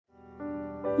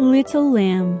Little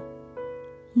lamb,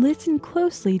 listen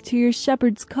closely to your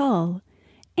shepherd's call.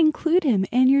 Include him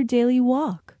in your daily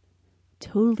walk.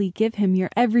 Totally give him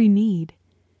your every need.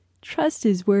 Trust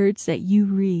his words that you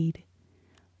read.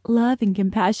 Love and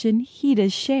compassion he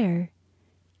does share.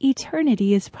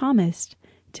 Eternity is promised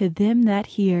to them that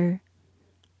hear.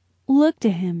 Look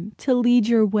to him to lead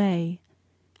your way.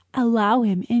 Allow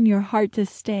him in your heart to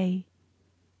stay.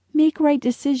 Make right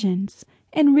decisions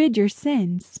and rid your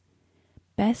sins.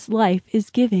 Best life is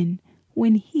given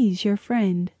when he's your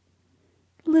friend.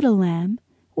 Little lamb,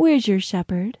 where's your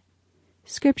shepherd?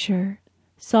 Scripture,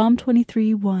 Psalm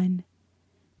 23:1.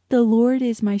 The Lord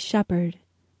is my shepherd.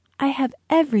 I have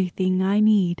everything I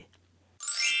need.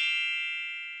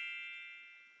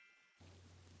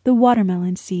 The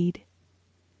watermelon seed.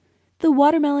 The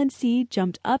watermelon seed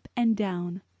jumped up and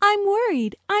down. I'm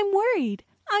worried,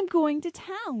 I'm going to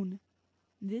town.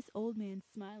 This old man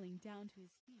smiling down to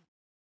his